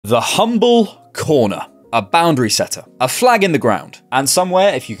The humble corner. A boundary setter, a flag in the ground, and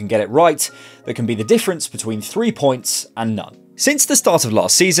somewhere, if you can get it right, that can be the difference between 3 points and none. Since the start of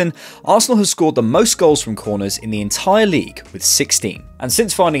last season, Arsenal has scored the most goals from corners in the entire league with 16. And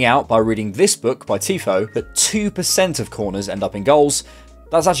since finding out by reading this book by Tifo that 2% of corners end up in goals,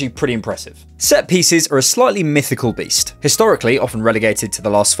 that's actually pretty impressive. Set pieces are a slightly mythical beast, historically often relegated to the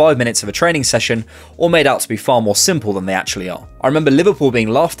last 5 minutes of a training session or made out to be far more simple than they actually are. I remember Liverpool being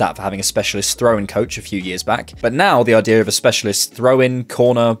laughed at for having a specialist throw-in coach a few years back, but now the idea of a specialist throw-in,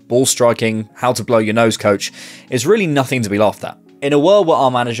 corner, ball striking, how to blow your nose coach is really nothing to be laughed at. In a world where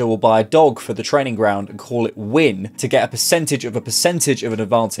our manager will buy a dog for the training ground and call it win to get a percentage of an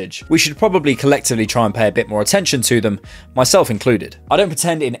advantage, we should probably collectively try and pay a bit more attention to them, myself included. I don't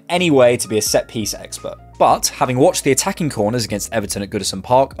pretend in any way to be a set piece expert, but having watched the attacking corners against Everton at Goodison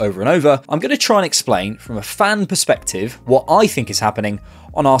Park over and over, I'm going to try and explain from a fan perspective what I think is happening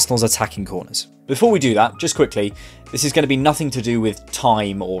on Arsenal's attacking corners. Before we do that, just quickly, this is going to be nothing to do with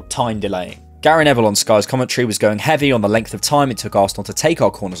time or time delaying. Gary Neville on Sky's commentary was going heavy on the length of time it took Arsenal to take our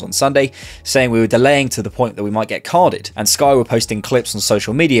corners on Sunday, saying we were delaying to the point that we might get carded, and Sky were posting clips on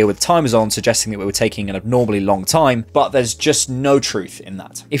social media with timers on suggesting that we were taking an abnormally long time, but there's just no truth in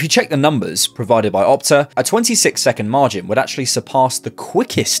that. If you check the numbers provided by Opta, a 26-second margin would actually surpass the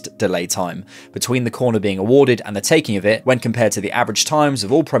quickest delay time between the corner being awarded and the taking of it when compared to the average times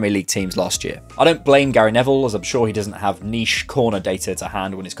of all Premier League teams last year. I don't blame Gary Neville, as I'm sure he doesn't have niche corner data to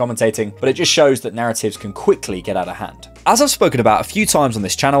hand when he's commentating, but it just shows that narratives can quickly get out of hand. As I've spoken about a few times on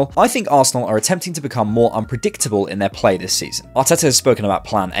this channel, I think Arsenal are attempting to become more unpredictable in their play this season. Arteta has spoken about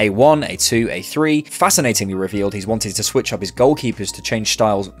plan A1, A2, A3, fascinatingly revealed he's wanted to switch up his goalkeepers to change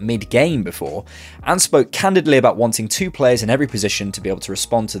styles mid-game before, and spoke candidly about wanting 2 players in every position to be able to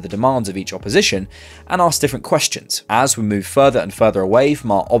respond to the demands of each opposition and ask different questions. As we move further and further away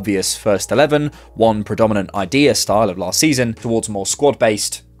from our obvious first 11, one predominant idea style of last season, towards more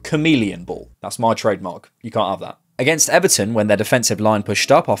squad-based, chameleon ball. That's my trademark. You can't have that. Against Everton, when their defensive line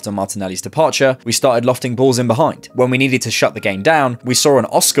pushed up after Martinelli's departure, we started lofting balls in behind. When we needed to shut the game down, we saw an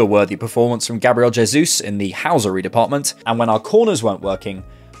Oscar-worthy performance from Gabriel Jesus in the housery department, and when our corners weren't working,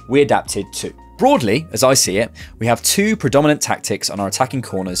 we adapted too. Broadly, as I see it, we have 2 predominant tactics on our attacking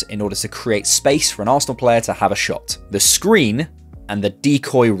corners in order to create space for an Arsenal player to have a shot: the screen and the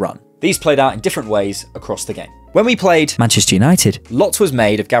decoy run. These played out in different ways across the game. When we played Manchester United, lots was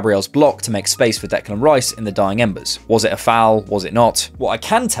made of Gabriel's block to make space for Declan Rice in the dying embers. Was it a foul? Was it not? What I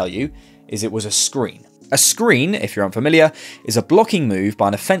can tell you is it was a screen. A screen, if you're unfamiliar, is a blocking move by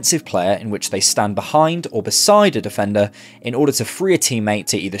an offensive player in which they stand behind or beside a defender in order to free a teammate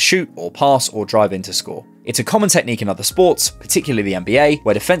to either shoot or pass or drive in to score. It's a common technique in other sports, particularly the NBA,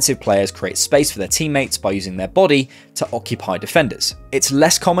 where defensive players create space for their teammates by using their body to occupy defenders. It's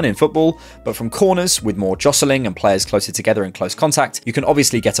less common in football, but from corners, with more jostling and players closer together in close contact, you can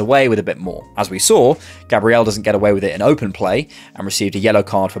obviously get away with a bit more. As we saw, Gabriel doesn't get away with it in open play and received a yellow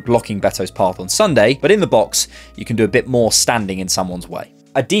card for blocking Beto's path on Sunday, but in the box, you can do a bit more standing in someone's way.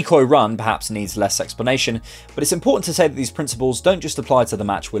 A decoy run perhaps needs less explanation, but it's important to say that these principles don't just apply to the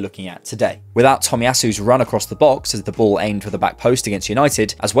match we're looking at today. Without Tomiyasu's run across the box as the ball aimed for the back post against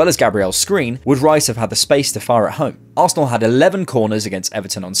United, as well as Gabriel's screen, would Rice have had the space to fire at home? Arsenal had 11 corners against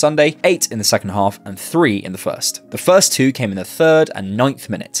Everton on Sunday, 8 in the second half and 3 in the first. The first 2 came in the 3rd and 9th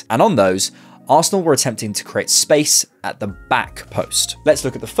minute, and on those, Arsenal were attempting to create space at the back post. Let's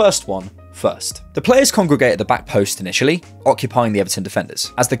look at the first one first. The players congregate at the back post initially, occupying the Everton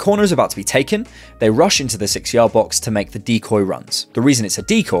defenders. As the corner is about to be taken, they rush into the 6-yard box to make the decoy runs. The reason it's a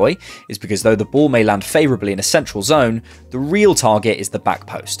decoy is because though the ball may land favourably in a central zone, the real target is the back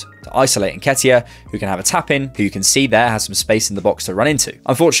post, to isolate Nketiah, who can have a tap-in, who you can see there has some space in the box to run into.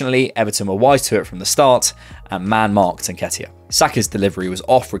 Unfortunately, Everton were wise to it from the start, and man-marked Nketiah. Saka's delivery was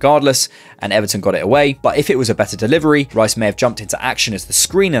off regardless, and Everton got it away, but if it was a better delivery, Rice may have jumped into action as the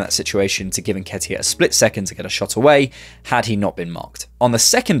screen in that situation to give Nketiah a split second to get a shot away, had he not been marked. On the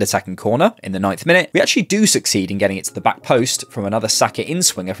second attacking corner, in the 9th minute, we actually do succeed in getting it to the back post from another Saka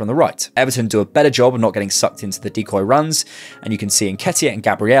in-swinger from the right. Everton do a better job of not getting sucked into the decoy runs, and you can see Nketiah and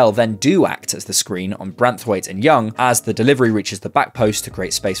Gabriel then do act as the screen on Branthwaite and Young as the delivery reaches the back post to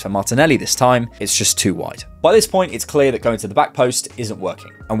create space for Martinelli this time. It's just too wide. By this point, it's clear that going to the back post isn't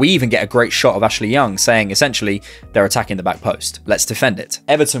working. And we even get a great shot of Ashley Young saying, essentially, they're attacking the back post. Let's defend it.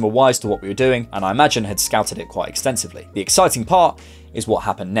 Everton were wise to what we were doing, and I imagine had scouted it quite extensively. The exciting part is what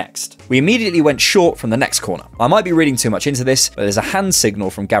happened next. We immediately went short from the next corner. I might be reading too much into this, but there's a hand signal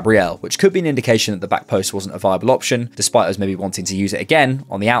from Gabriel, which could be an indication that the back post wasn't a viable option, despite us maybe wanting to use it again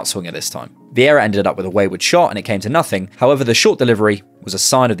on the outswinger this time. Vieira ended up with a wayward shot and it came to nothing. However, the short delivery was a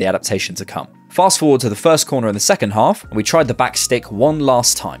sign of the adaptation to come. Fast forward to the first corner in the second half, and we tried the back stick one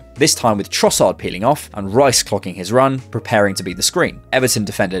last time, this time with Trossard peeling off and Rice clocking his run, preparing to beat the screen. Everton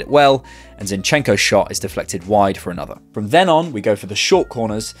defended it well, and Zinchenko's shot is deflected wide for another. From then on, we go for the short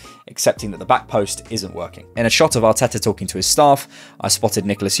corners, accepting that the back post isn't working. In a shot of Arteta talking to his staff, I spotted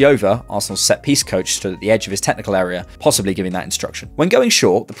Nicolas Jova, Arsenal's set-piece coach, stood at the edge of his technical area, possibly giving that instruction. When going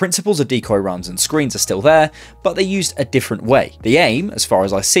short, the principles of decoy runs and screens are still there, but they're used a different way. The aim, as far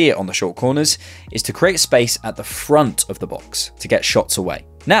as I see it on the short corners, is to create space at the front of the box to get shots away.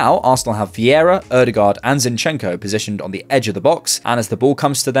 Now, Arsenal have Vieira, Ødegaard and Zinchenko positioned on the edge of the box, and as the ball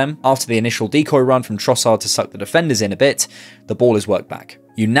comes to them, after the initial decoy run from Trossard to suck the defenders in a bit, the ball is worked back.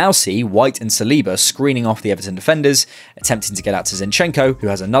 You now see White and Saliba screening off the Everton defenders, attempting to get out to Zinchenko, who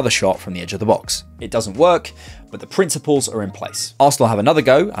has another shot from the edge of the box. It doesn't work, but the principles are in place. Arsenal have another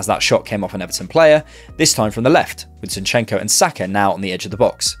go, as that shot came off an Everton player, this time from the left, with Zinchenko and Saka now on the edge of the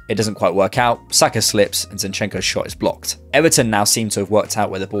box. It doesn't quite work out, Saka slips and Zinchenko's shot is blocked. Everton now seem to have worked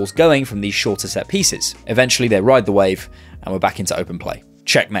out where the ball's going from these shorter set pieces. Eventually they ride the wave, and we're back into open play.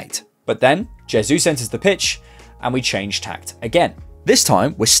 Checkmate. But then, Jesus enters the pitch, and we change tact again. This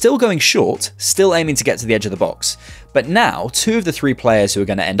time, we're still going short, still aiming to get to the edge of the box. But now, two of the three players who are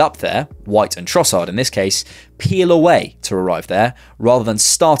going to end up there, White and Trossard in this case, peel away to arrive there, rather than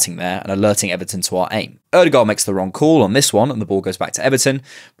starting there and alerting Everton to our aim. Ødegaard makes the wrong call on this one and the ball goes back to Everton,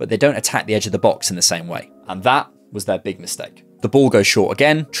 but they don't attack the edge of the box in the same way. And that was their big mistake. The ball goes short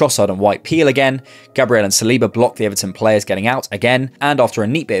again, Trossard and White peel again, Gabriel and Saliba block the Everton players getting out again, and after a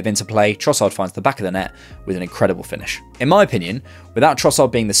neat bit of interplay, Trossard finds the back of the net with an incredible finish. In my opinion, without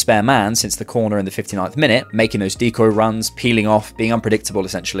Trossard being the spare man since the corner in the 59th minute, making those decoy runs, peeling off, being unpredictable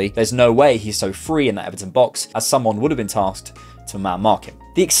essentially, there's no way he's so free in that Everton box as someone would have been tasked to man-mark him.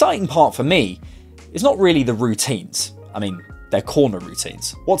 The exciting part for me is not really the routines. I mean, they're corner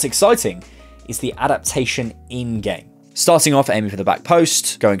routines. What's exciting is the adaptation in-game. Starting off aiming for the back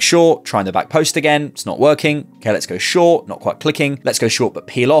post, going short, trying the back post again, it's not working. Okay, let's go short, not quite clicking. Let's go short but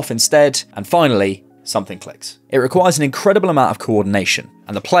peel off instead. And finally, something clicks. It requires an incredible amount of coordination,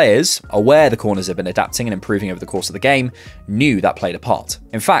 and the players, aware the corners have been adapting and improving over the course of the game, knew that played a part.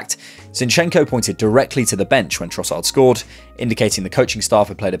 In fact, Zinchenko pointed directly to the bench when Trossard scored, indicating the coaching staff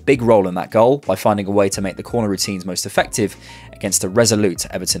had played a big role in that goal by finding a way to make the corner routines most effective against a resolute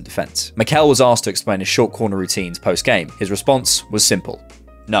Everton defence. Mikel was asked to explain his short corner routines post-game. His response was simple: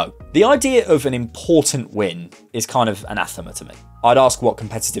 no. The idea of an important win is kind of anathema to me. I'd ask what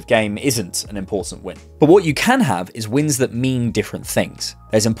competitive game isn't an important win. But what you can have is wins that mean different things.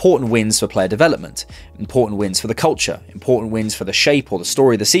 There's important wins for player development, important wins for the culture, important wins for the shape or the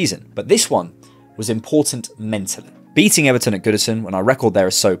story of the season. But this one was important mentally. Beating Everton at Goodison when our record there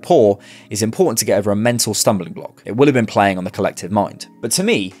is so poor is important to get over a mental stumbling block. It would have been playing on the collective mind. But to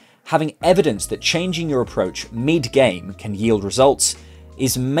me, having evidence that changing your approach mid-game can yield results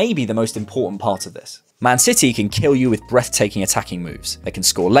is maybe the most important part of this. Man City can kill you with breathtaking attacking moves. They can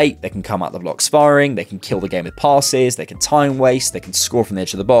score late, they can come out the blocks firing, they can kill the game with passes, they can time waste, they can score from the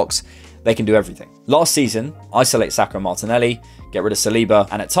edge of the box, they can do everything. Last season, isolate Saka and Martinelli, get rid of Saliba,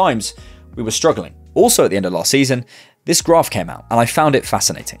 and at times, we were struggling. Also at the end of last season, this graph came out, and I found it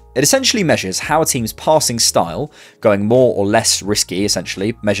fascinating. It essentially measures how a team's passing style, going more or less risky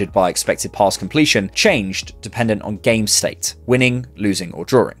essentially, measured by expected pass completion, changed dependent on game state, winning, losing or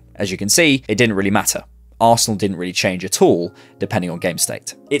drawing. As you can see, it didn't really matter. Arsenal didn't really change at all, depending on game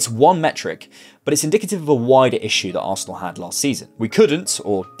state. It's one metric, but it's indicative of a wider issue that Arsenal had last season. We couldn't,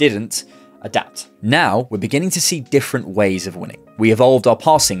 or didn't, adapt. Now, we're beginning to see different ways of winning. We evolved our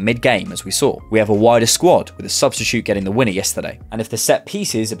passing mid-game, as we saw. We have a wider squad, with a substitute getting the winner yesterday. And if the set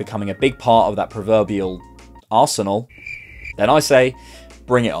pieces are becoming a big part of that proverbial arsenal, then I say,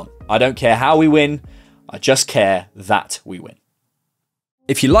 bring it on. I don't care how we win, I just care that we win.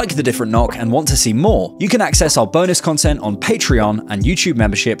 If you like The Different Knock and want to see more, you can access our bonus content on Patreon and YouTube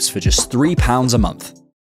memberships for just £3 a month.